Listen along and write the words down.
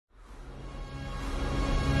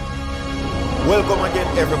Welcome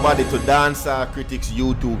again everybody to Dancehall Critics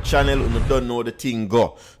YouTube channel. You don't know the thing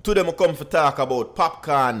go. Today I come to talk about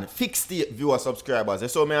Popcaan FIXTAPE viewer subscribers. You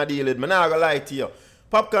saw me I deal with, I'm not gonna lie to you.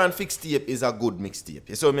 Popcaan FIXTAPE is a good mixtape.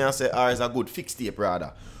 You saw me I say, or is a good FIXTAPE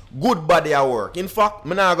rather. Good body of work. In fact,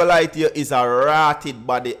 I'm not gonna lie to you, it's a rated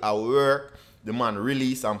body of work. The man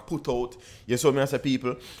release and put out. You saw me I say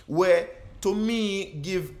people, where to me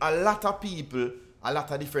give a lot of people a lot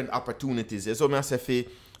of different opportunities. You saw me I say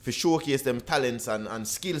for showcase them talents and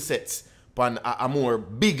skill sets on a more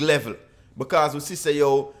big level. Because we see say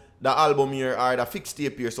yo, the album here or the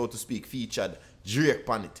FIXTAPE here, so to speak, featured Drake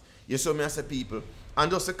on it. You saw me as a people. And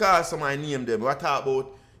just to call some I name them, we talk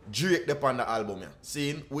about Drake upon the album here.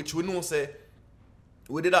 Seeing which we know say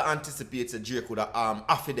we didn't anticipate that Drake would have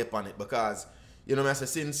affid upon it, because you know me I say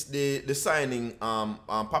since the signing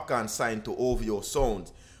Popcaan signed to OVO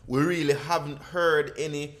Sounds, we really haven't heard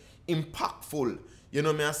any impactful, you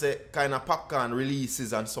know me I say, kind of Popcaan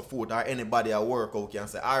releases and so forth, or anybody at work who can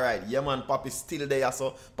say, alright, yeah man, Pop is still there,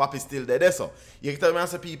 so Pop is still there, so. You tell me I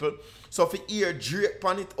say people, so if you hear Drake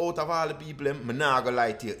on it out of all the people, I'm not gonna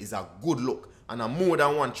lie to you, is a good look. And a more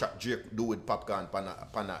than one track Drake do with Popcaan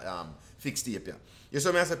pan FIXTAPE here. You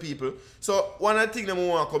see me I say people, so one of the things I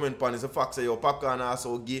want to comment on is the fact that Popcaan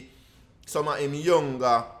also give some of them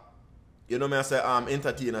younger, you know me I say,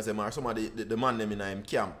 entertainers or some of the man them in him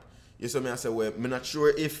camp. You see me I say, well, I'm not sure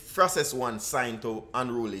if Process One signed to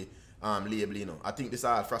Unruly label, you know. I think this is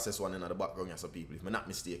all Process One in the background, you some people, if I'm not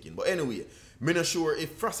mistaken. But anyway, I'm not sure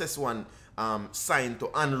if Process One signed to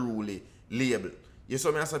Unruly label. You see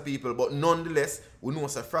me I say people, but nonetheless, we know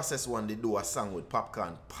say Process One they do a song with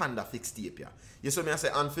Popcaan, Panda FIXTAPE here. You see me I say,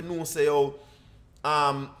 and for no say how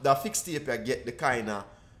the FIXTAPE here get the kind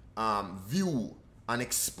of view and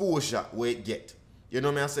exposure where it get. You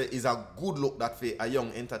know me I say, is a good look that for a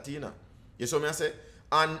young entertainer. You see me I say?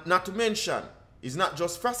 And not to mention, it's not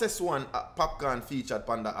just Process One Popcaan featured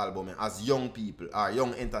on the album as young people or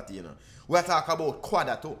young entertainer. We talk about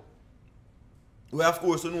Quada too. We of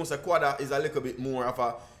course know say Quada is a little bit more of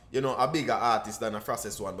a, you know, a bigger artist than a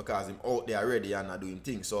Process One, because him out there already and doing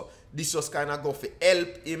things. So this just kind of go for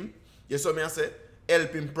help him. You see me I say?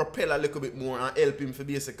 Help him propel a little bit more and help him for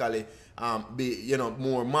basically be, you know,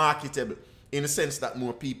 more marketable. In the sense that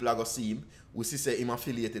more people are going to see him. We see say him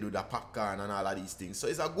affiliated with the Popcaan and all of these things. So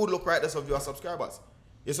it's a good look right there of your subscribers.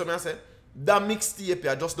 You see what I say? That mixtape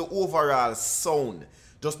here, just the overall sound,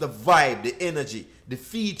 just the vibe, the energy, the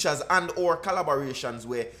features and or collaborations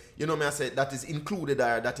where, you know me I say, that is included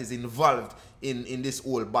there, that is involved in this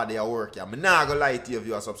whole body of work here. I'm not going to lie to you of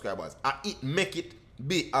your subscribers. It make it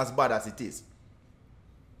be as bad as it is.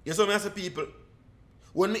 You see what I say people?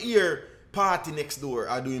 When me hear Party Next Door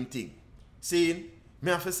are doing thing, saying,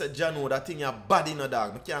 me have to say, Jano, that thing is bad in a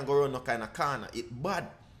dog. I can't go around no kind of corner. It's bad.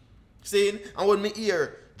 Saying, and when me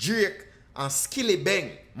hear Drake and Skilly Bang,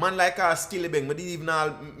 man like Skilly Bang, me didn't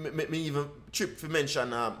even, me even trip to mention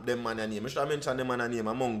them man name. I should mention them man name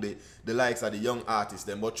among the likes of the young artists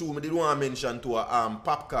them. But true, me did want to mention to a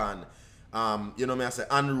Popcaan, you know me I say,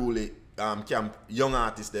 Unruly camp young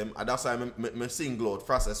artists them. And that's why me single out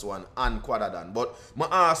Process One and Quadadan. But me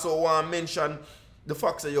also want to mention the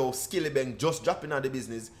fact that yo Skilly Bang just dropping out the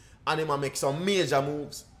business and him make some major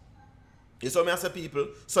moves. You saw me I say people.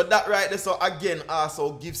 So that right there, so again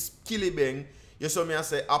also gives Skilly Bang, you saw me I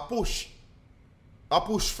say, a push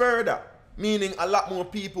further. Meaning a lot more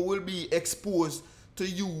people will be exposed to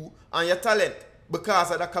you and your talent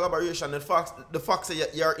because of the collaboration. The fact that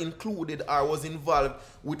you're included or was involved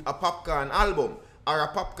with a Popcaan album or a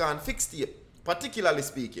Popcaan FIXTAPE, particularly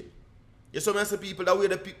speaking. You saw me I say people, that way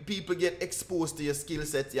the people get exposed to your skill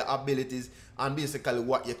set, your abilities, and basically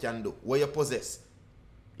what you can do, what you possess.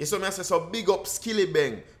 You saw me I say, so big up Skilly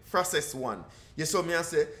Bang, Process One. You saw me I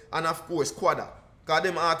say, and of course Quada. Because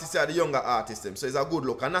them artists are the younger artists them, so it's a good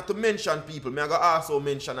look. And not to mention people, me I go also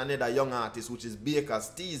mention another young artist, which is Baker's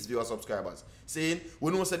Tees viewer subscribers. Saying,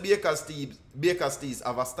 we know say Baker's Tees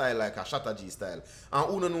have a style like a Shatta G style. And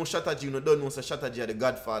who don't know Shatta G, you don't know say Shatta G are the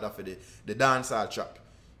godfather for the dancehall trap.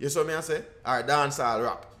 You see what I say? Or dancehall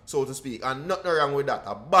rap, so to speak. And nothing wrong with that.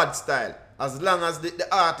 A bad style. As long as the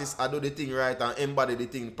artists do the thing right and embody the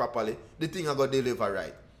thing properly, the thing are going to deliver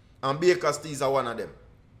right. And Baker's Tees are one of them.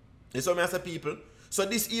 You see what I say, people? So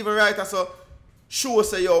this even right so show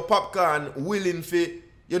say your Popcaan willing for,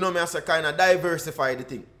 you know me I say, kind of diversify the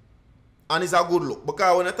thing. And it's a good look.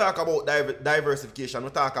 Because when I talk about diversification, we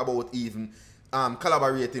talk about even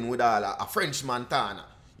collaborating with a French Montana.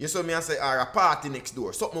 You saw me I say, or a Party Next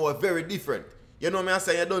Door. Something was very different. You know me I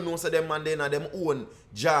say, you don't know so them man they in them own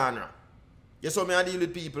genre. You saw me I deal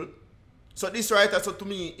with people. So this right, so to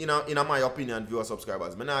me, in my opinion, viewer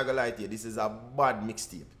subscribers, I'm not gonna lie to you, this is a bad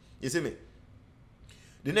mixtape. You see me?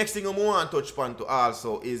 The next thing I want to touch upon to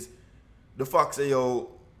also is the fact that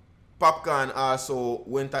Popcaan also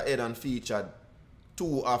went ahead and featured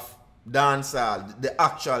two of Dancehall, the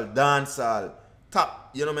actual Dancehall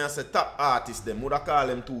top, you know me I say top artists them. Would I call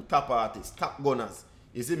them two top artists, top gunners.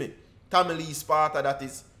 You see me? Tommy Lee Sparta, that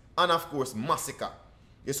is, and of course Massacre.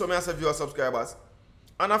 You see me I say viewer subscribers.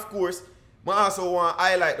 And of course, I also want to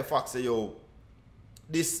highlight the fact that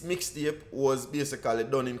this mixtape was basically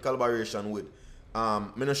done in collaboration with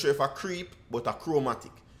I'm not sure if a Creep, but a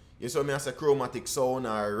Chromatic. You saw me as a Chromatic sound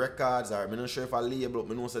or records, or I'm not sure if a label,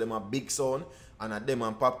 but I know say them a big sound, and them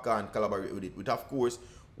and Popcaan collaborate with it. With of course,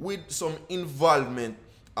 with some involvement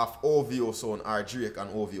of OVO sound or Drake and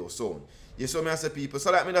OVO sound. You saw me as a people.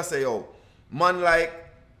 So let me just say, man like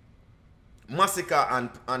Massacre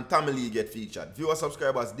and Tommy Lee get featured. Viewer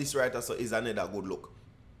subscribers, this writer so is another good look.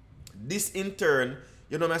 This in turn,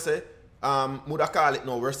 you know what I say? Would I call it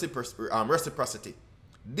now reciprocity.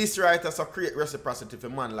 This writer so create reciprocity for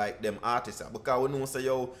man like them artists. Because we know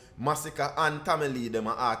say Massacre and Tommy Lee them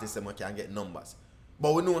are artists them can get numbers.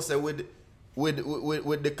 But we know say with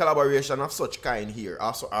the collaboration of such kind here,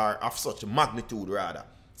 also of such magnitude rather.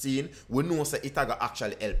 Seeing, we know say it will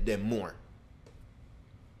actually help them more.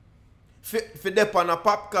 For them on a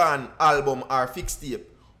Popcaan album or FIXTAPE,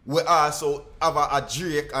 we also have a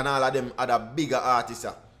Drake and all of them other bigger artists.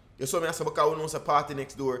 You saw me I say because we know say Party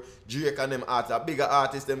Next Door, Drake and them artists, bigger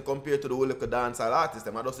artists them compared to the whole little dancehall artists,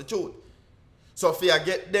 them are just the truth. So if you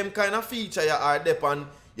get them kind of feature you are there on,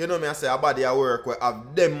 you know me I say a body of work where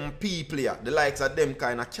have them people here, the likes of them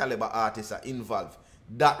kind of caliber artists are involved.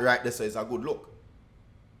 That right there so is a good look.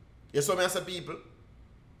 You saw me I say people.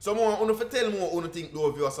 So I want to tell me what you think though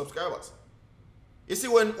of your subscribers. You see,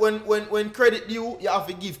 when credit due, you have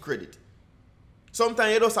to give credit.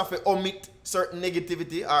 Sometimes you just have to omit certain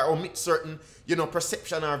negativity or omit certain,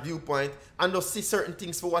 perception or viewpoint and just see certain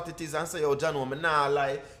things for what it is and say, John, I'm not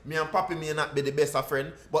lie. Me and Papi may not be the best of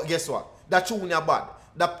friend, but guess what? That tune is bad.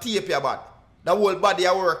 That tape is bad. That whole body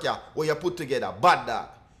of work where you put together, bad dog.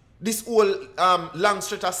 This whole long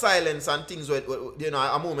stretch of silence and things where,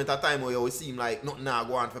 a moment of time where you seem like nothing now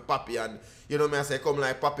go on for Papi and, me I say, come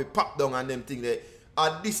like Papi pop down and them things there.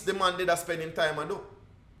 And this the man that spend him time and do.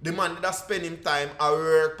 The man that spend him time at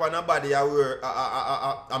work on a body at work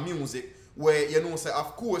a music where say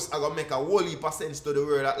of course I gonna make a whole heap of sense to the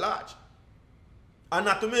world at large. And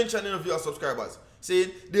not to mention of your subscribers.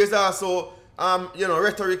 See, there's also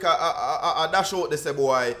rhetoric dash out they say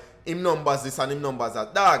boy him numbers this and him numbers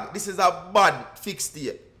that. Dog, this is a bad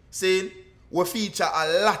FIXTAPE. See, we feature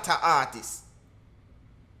a lot of artists.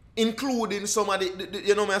 Including some of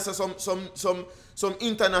the some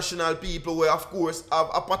international people where of course have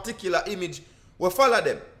a particular image we follow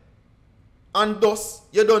them. And thus,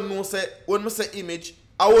 you don't know say when we say image,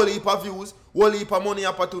 a whole heap of views, whole heap of money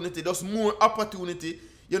opportunity, just more opportunity,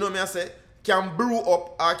 I say, can brew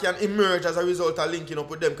up or can emerge as a result of linking up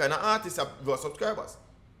with them kind of artists or subscribers.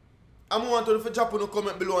 I want to drop in a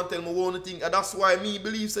comment below and tell me what you think. And that's why me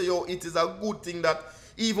believe say it is a good thing that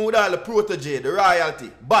even with all the protege, the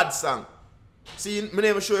royalty, bad song. See, me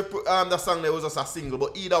never sure if the song there was just a single,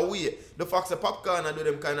 but either way, the fact that Popcaan and do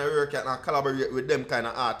them kind of work and collaborate with them kind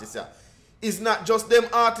of artists, it's not just them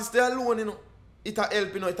artists they alone, It'll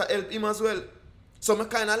help, it'll help him as well. So I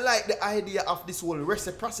kind of like the idea of this whole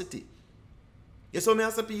reciprocity. You saw me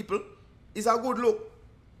as a people, it's a good look.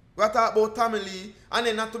 We talk about Tommy Lee, and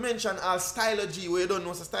then not to mention all Stylo G, where you don't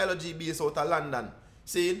know, so Stylo G based out of London.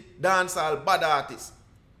 See, dancehall, bad artists.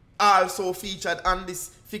 Also featured on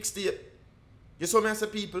this FIXTAPE. You saw me as a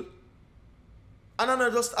people. And I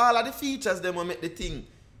know just all of the features them will make the thing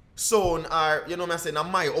sound or, me say,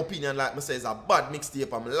 in my opinion, like me say, it's a bad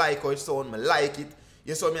mixtape. I like how it sound, I like it.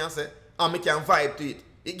 You saw me I say, and I can vibe to it.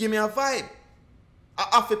 It give me a vibe. I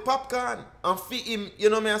have a Popcaan and for him,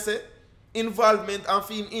 me I say, involvement and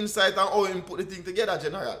for him insight and how him put the thing together,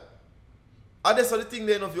 general. And that's the thing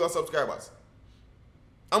then of your subscribers.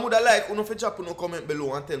 I would like you to drop in a comment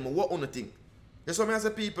below and tell me what you think. You saw me as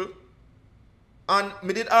a people. And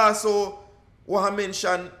me did also want to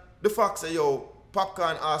mention the fact that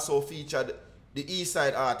Popcaan also featured the East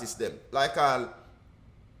Side artists them. Like all,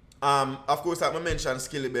 of course like I mentioned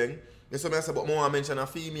Skilly Bang. You saw me I say, but I want to mention a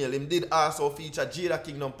female. Him did also feature Jada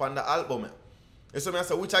Kingdom on the album. You saw me I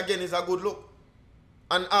say, which again is a good look.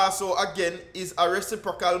 And also again is a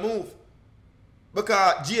reciprocal move.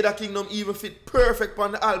 Because Jada Kingdom even fit perfect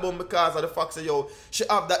on the album because of the fact that she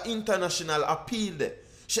have the international appeal there.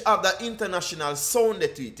 She have the international sound there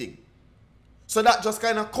to it. So that just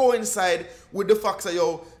kind of coincide with the fact that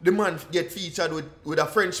yo, the man get featured with a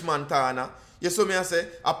French Montana. You saw me I say,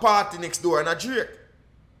 a party next door and a Drake.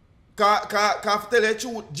 Cause to tell you the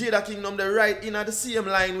truth, Jada Kingdom they right in at the same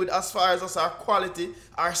line with as far as us our quality,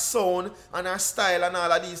 our sound, and our style and all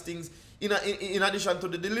of these things in addition to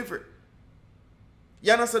the delivery.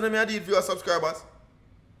 You understand me? I did viewer subscribers.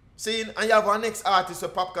 Seeing, and you have our next artist,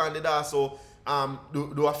 Popcaan did also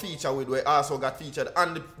do a feature with where also got featured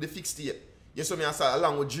and the FIXTAPE. You saw me I said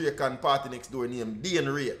along with Drake and party next door named D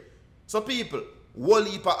and Ray. So people, whole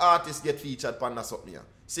heap of artists get featured on that something here.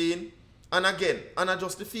 Seeing? And again, and not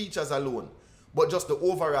just the features alone, but just the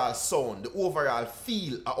overall sound, the overall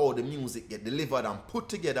feel of how the music get delivered and put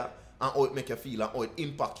together and how it make you feel and how it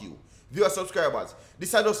impact you. Viewer subscribers,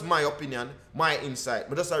 this is just my opinion, my insight,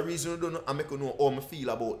 but just a reason you don't know and make you know how I feel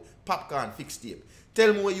about Popcaan FIXTAPE.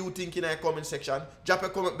 Tell me what you think in the comment section, drop a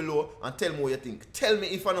comment below and tell me what you think. Tell me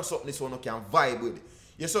if I know something this one you can vibe with.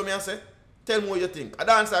 You saw me I say? Tell me what you think. I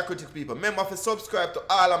Dancehall Critics people, remember to subscribe to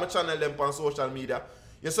all of my channel them on social media.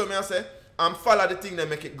 You saw me I say? And follow the thing that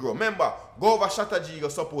make it grow. Remember, go over Shatta G, go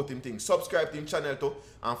support him thing. Subscribe to him channel too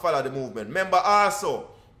and follow the movement. Remember also,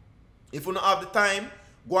 if you don't have the time,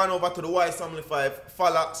 go on over to the Wise Family 5,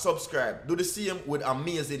 follow, subscribe. Do the same with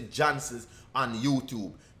amazing Johnsons on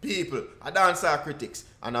YouTube. People, I Dancehall Critics,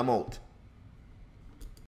 and I'm out.